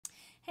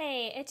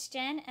Hey, it's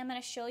Jen. I'm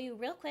going to show you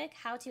real quick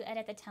how to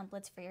edit the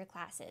templates for your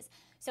classes.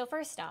 So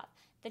first off,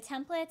 the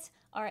templates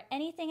are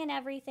anything and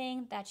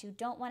everything that you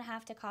don't want to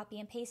have to copy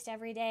and paste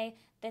every day.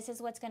 This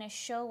is what's going to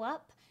show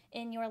up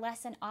in your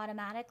lesson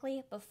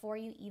automatically before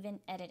you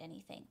even edit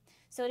anything.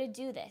 So to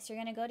do this, you're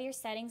going to go to your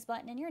settings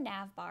button in your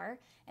nav bar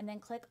and then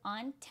click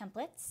on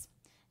templates.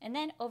 And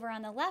then over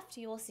on the left,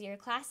 you will see your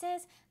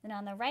classes. Then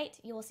on the right,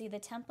 you will see the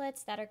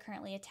templates that are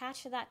currently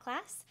attached to that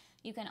class.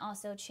 You can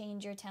also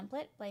change your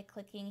template by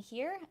clicking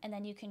here, and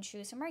then you can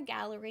choose from our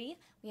gallery.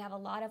 We have a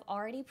lot of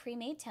already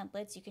pre-made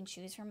templates. You can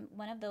choose from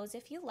one of those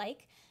if you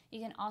like. You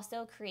can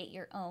also create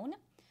your own.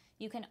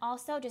 You can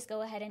also just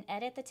go ahead and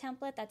edit the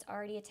template that's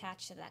already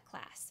attached to that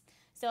class.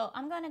 So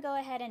I'm going to go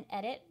ahead and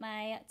edit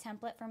my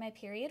template for my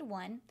period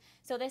 1.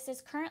 So this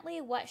is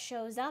currently what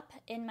shows up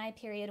in my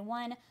period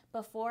 1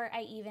 before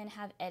I even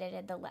have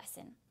edited the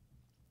lesson.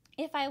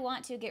 If I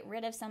want to get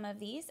rid of some of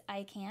these,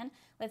 I can.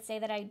 Let's say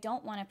that I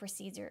don't want a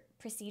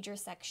procedure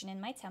section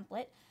in my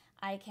template.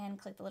 I can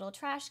click the little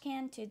trash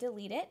can to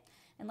delete it.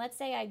 And let's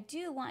say I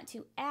do want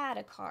to add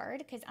a card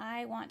because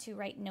I want to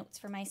write notes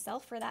for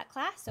myself for that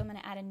class. So I'm going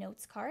to add a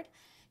notes card.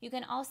 You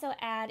can also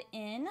add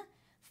in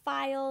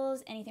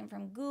files, anything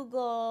from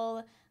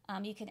Google.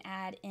 You can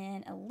add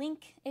in a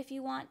link if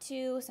you want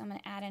to. So I'm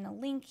going to add in a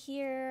link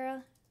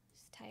here.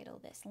 Just title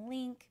this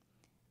link,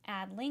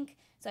 add link.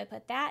 So I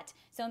put that.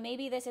 So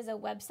maybe this is a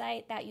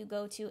website that you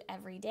go to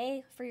every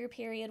day for your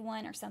period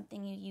 1 or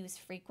something you use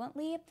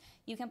frequently.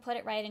 You can put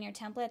it right in your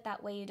template.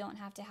 That way you don't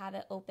have to have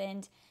it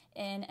opened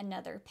in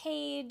another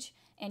page,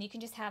 and you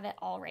can just have it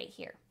all right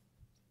here.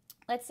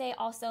 Let's say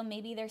also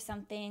maybe there's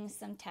some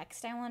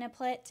text I want to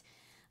put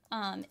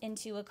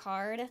into a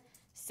card.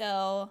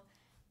 So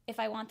if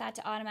I want that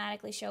to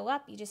automatically show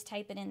up, you just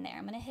type it in there.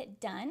 I'm going to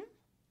hit done,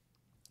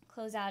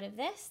 close out of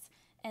this,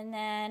 and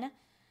then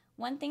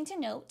one thing to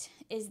note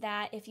is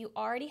that if you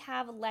already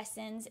have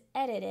lessons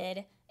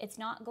edited, it's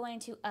not going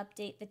to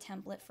update the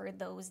template for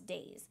those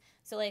days.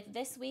 So like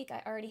this week,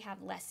 I already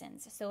have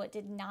lessons, so it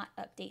did not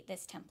update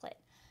this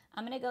template.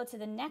 I'm going to go to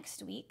the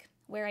next week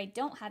where I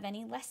don't have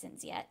any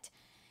lessons yet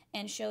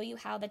and show you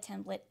how the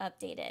template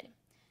updated.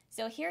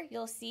 So here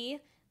you'll see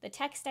the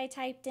text I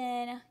typed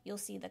in, you'll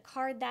see the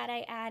card that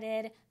I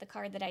added, the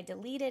card that I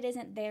deleted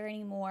isn't there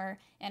anymore,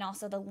 and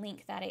also the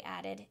link that I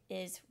added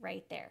is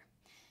right there.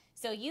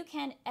 So you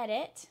can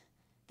edit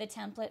the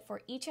template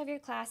for each of your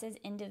classes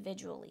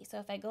individually. So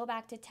if I go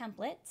back to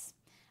templates,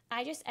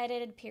 I just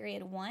edited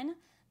period 1,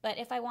 but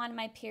if I wanted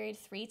my period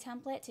 3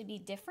 template to be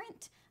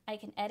different, I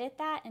can edit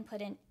that and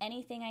put in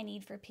anything I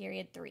need for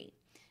period 3.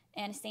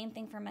 And same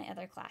thing for my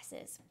other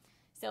classes.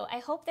 So I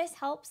hope this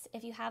helps.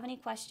 If you have any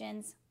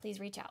questions, please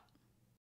reach out.